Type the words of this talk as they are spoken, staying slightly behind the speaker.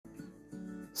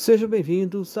Sejam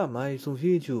bem-vindos a mais um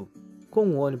vídeo com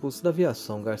o ônibus da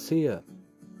Viação Garcia,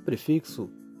 prefixo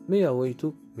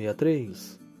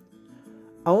 6863.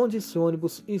 Aonde esse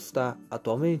ônibus está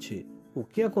atualmente? O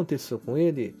que aconteceu com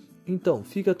ele? Então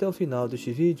fica até o final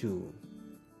deste vídeo.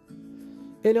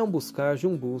 Ele é um buscar de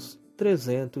um bus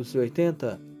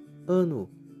 380, ano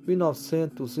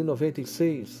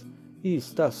 1996, e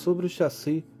está sobre o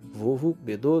chassi Volvo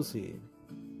B12.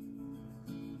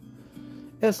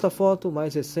 Esta foto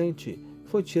mais recente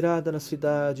foi tirada na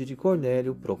cidade de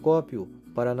Cornélio Procópio,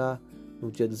 Paraná,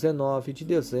 no dia 19 de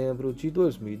dezembro de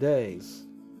 2010.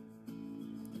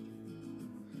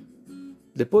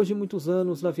 Depois de muitos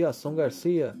anos na Viação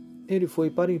Garcia, ele foi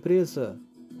para a empresa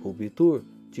Rubitur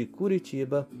de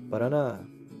Curitiba, Paraná.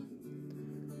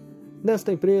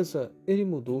 Nesta empresa, ele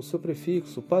mudou seu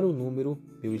prefixo para o número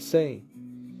 1100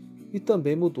 e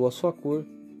também mudou a sua cor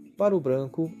para o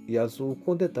branco e azul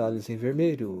com detalhes em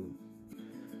vermelho.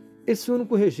 Esse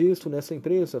único registro nessa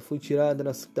empresa foi tirado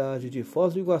na cidade de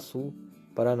Foz do Iguaçu,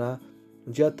 Paraná,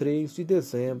 no dia 3 de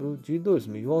dezembro de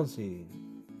 2011.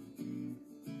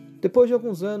 Depois de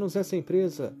alguns anos nessa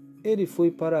empresa, ele foi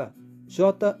para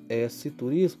JS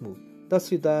Turismo, da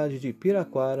cidade de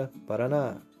Piraquara,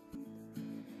 Paraná.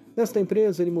 Nesta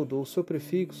empresa, ele mudou seu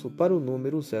prefixo para o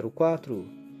número 04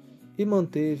 e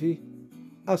manteve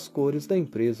as cores da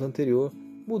empresa anterior,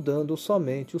 mudando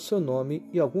somente o seu nome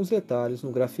e alguns detalhes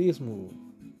no grafismo.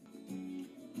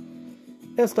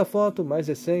 Esta foto mais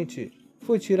recente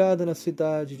foi tirada na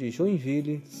cidade de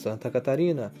Joinville, Santa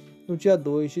Catarina, no dia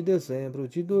 2 de dezembro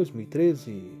de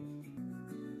 2013.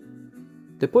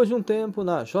 Depois de um tempo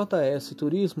na JS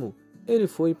Turismo, ele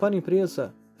foi para a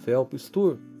empresa Phelps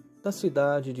Tour, da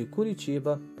cidade de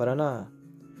Curitiba, Paraná.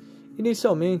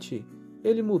 Inicialmente,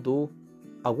 ele mudou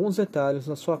alguns detalhes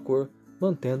na sua cor,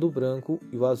 mantendo o branco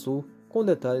e o azul com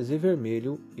detalhes em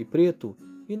vermelho e preto,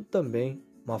 e também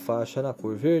uma faixa na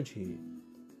cor verde.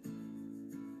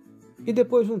 E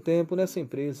depois de um tempo nessa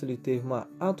empresa, ele teve uma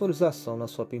atualização na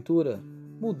sua pintura,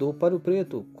 mudou para o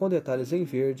preto com detalhes em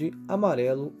verde,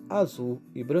 amarelo, azul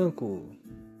e branco.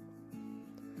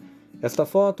 Esta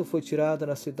foto foi tirada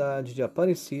na cidade de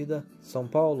Aparecida, São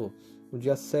Paulo, no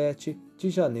dia 7 de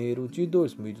janeiro de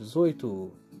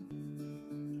 2018.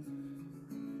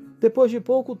 Depois de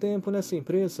pouco tempo nessa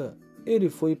empresa, ele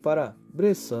foi para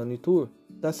Bressane Tour,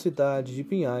 da cidade de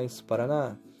Pinhais,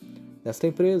 Paraná. Nesta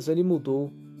empresa, ele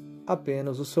mudou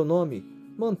apenas o seu nome,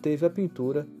 manteve a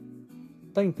pintura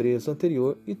da empresa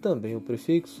anterior e também o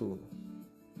prefixo.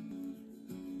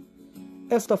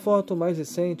 Esta foto mais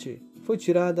recente foi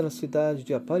tirada na cidade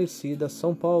de Aparecida,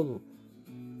 São Paulo,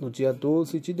 no dia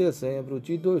 12 de dezembro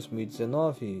de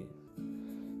 2019.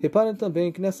 Reparem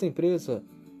também que nessa empresa,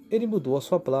 ele mudou a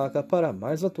sua placa para a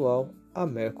mais atual, a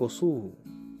Mercosul.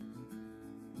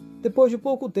 Depois de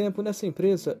pouco tempo nessa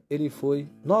empresa, ele foi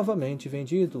novamente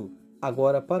vendido,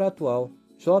 agora para a atual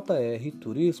JR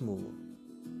Turismo.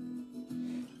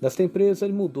 Nesta empresa,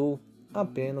 ele mudou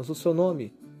apenas o seu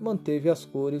nome, manteve as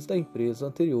cores da empresa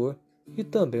anterior e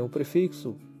também o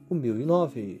prefixo, o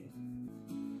 1009.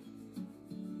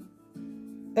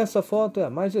 Essa foto é a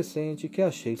mais recente que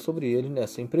achei sobre ele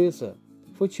nessa empresa.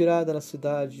 Foi tirada na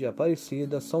cidade de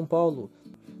Aparecida, São Paulo,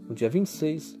 no dia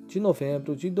 26 de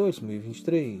novembro de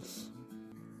 2023.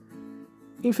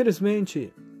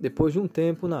 Infelizmente, depois de um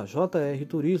tempo na JR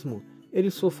Turismo,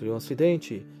 ele sofreu um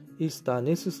acidente e está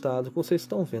nesse estado que vocês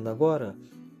estão vendo agora.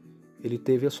 Ele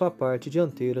teve a sua parte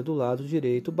dianteira do lado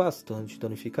direito bastante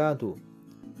danificado.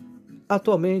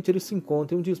 Atualmente ele se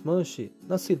encontra em um desmanche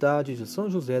na cidade de São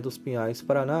José dos Pinhais,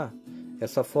 Paraná.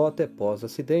 Essa foto é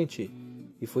pós-acidente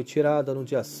e foi tirada no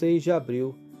dia 6 de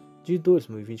abril de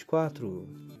 2024.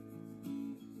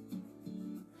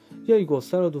 E aí,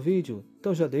 gostaram do vídeo?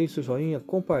 Então já deixe o joinha,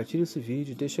 compartilhe esse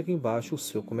vídeo e deixe aqui embaixo o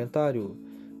seu comentário.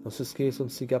 Não se esqueçam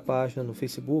de seguir a página no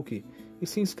Facebook e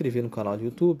se inscrever no canal do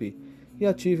YouTube e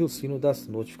ative o sino das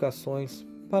notificações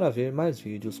para ver mais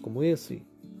vídeos como esse.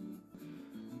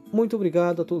 Muito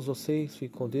obrigado a todos vocês,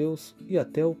 fiquem com Deus e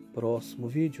até o próximo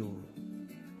vídeo.